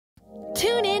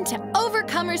Tune in to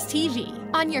Overcomers TV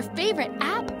on your favorite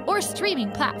app or streaming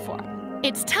platform.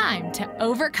 It's time to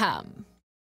overcome.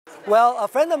 Well, a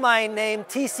friend of mine named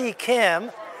T.C. Kim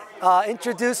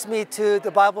introduced me to the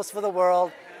Bibles for the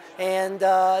World, and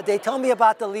they told me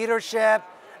about the leadership,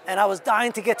 and I was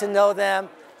dying to get to know them.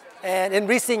 And in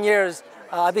recent years,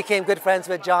 I became good friends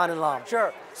with John and Lam.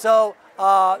 Sure. So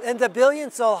in the Billion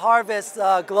Soul Harvest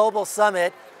Global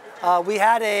Summit, we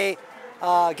had a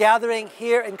gathering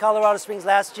here in Colorado Springs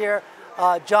last year.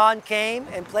 John came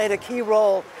and played a key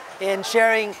role in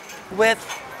sharing with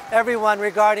everyone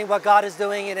regarding what God is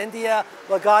doing in India,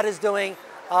 what God is doing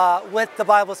with the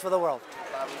Bibles for the World.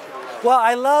 Well,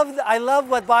 I love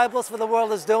what Bibles for the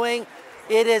World is doing.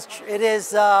 It is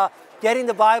getting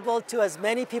the Bible to as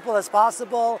many people as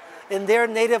possible in their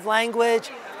native language,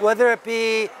 whether it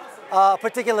be a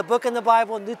particular book in the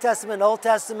Bible, New Testament, Old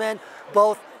Testament,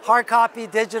 both hard copy,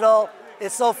 digital.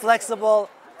 It's so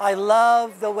flexible. I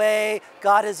love the way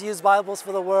God has used Bibles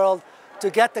for the World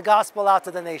to get the gospel out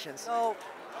to the nations. So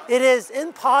it is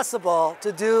impossible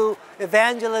to do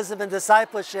evangelism and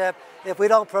discipleship if we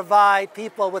don't provide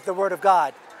people with the Word of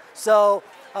God. So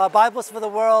Bibles for the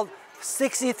World,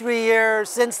 63 years,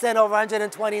 since then over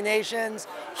 120 nations,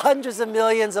 hundreds of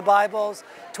millions of Bibles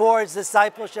towards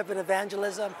discipleship and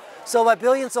evangelism. So what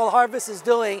Billion Soul Harvest is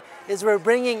doing is we're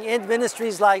bringing in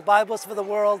ministries like Bibles for the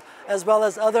World, as well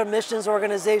as other missions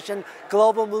organizations,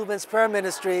 global movements, prayer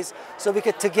ministries, so we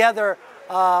could together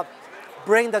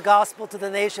bring the gospel to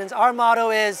the nations. Our motto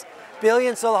is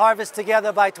Billion Soul Harvest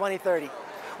together by 2030.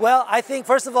 Well, I think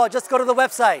first of all, just go to the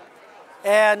website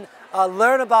and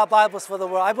learn about Bibles for the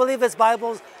World. I believe it's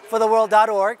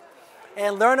biblesfortheworld.org,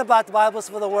 and learn about the Bibles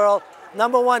for the World.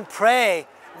 Number one, pray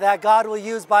that God will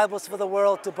use Bibles for the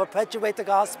World to perpetuate the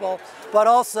gospel, but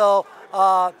also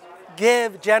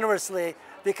give generously,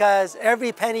 because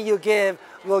every penny you give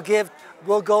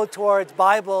will go towards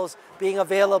Bibles being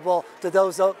available to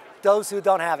those who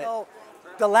don't have it. So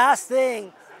the last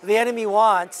thing the enemy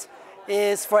wants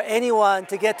is for anyone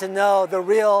to get to know the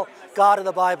real God of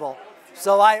the Bible.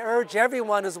 So I urge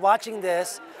everyone who's watching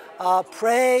this,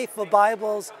 pray for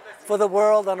Bibles for the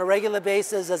World on a regular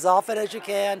basis as often as you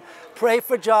can. Pray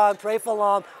for John, pray for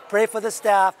Lam, pray for the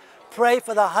staff, pray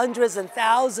for the hundreds and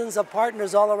thousands of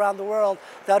partners all around the world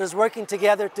that is working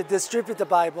together to distribute the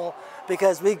Bible,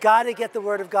 because we got to get the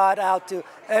Word of God out to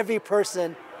every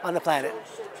person on the planet.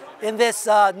 In this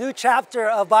new chapter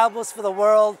of Bibles for the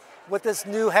World, with this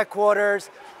new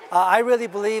headquarters, I really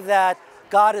believe that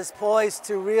God is poised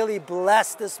to really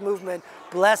bless this movement,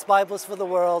 bless Bibles for the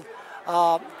World,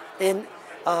 in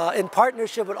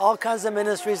partnership with all kinds of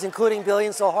ministries, including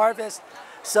Billion Soul Harvest.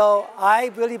 So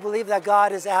I really believe that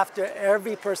God is after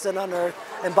every person on earth,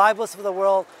 and Bibles for the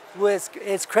World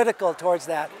is critical towards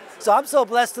that. So I'm so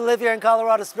blessed to live here in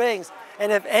Colorado Springs.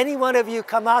 And if any one of you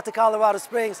come out to Colorado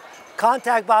Springs,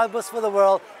 contact Bibles for the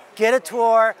World, get a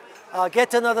tour,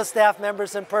 get to know the staff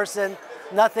members in person.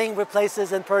 Nothing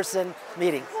replaces in-person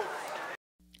meetings.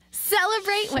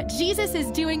 Celebrate what Jesus is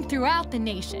doing throughout the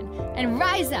nation and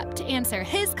rise up to answer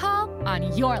His call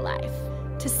on your life.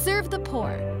 To serve the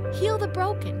poor, heal the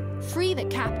broken, free the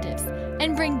captives,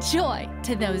 and bring joy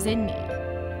to those in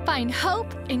need. Find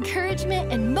hope,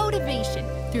 encouragement, and motivation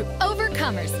through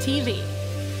Overcomers TV.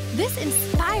 This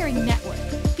inspiring network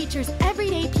features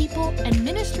everyday people and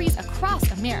ministries across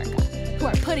America who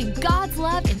are putting God's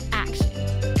love in action.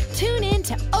 Tune in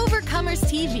to Overcomers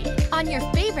TV on your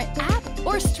favorite app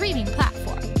or streaming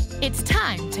platform. It's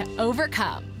time to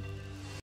overcome.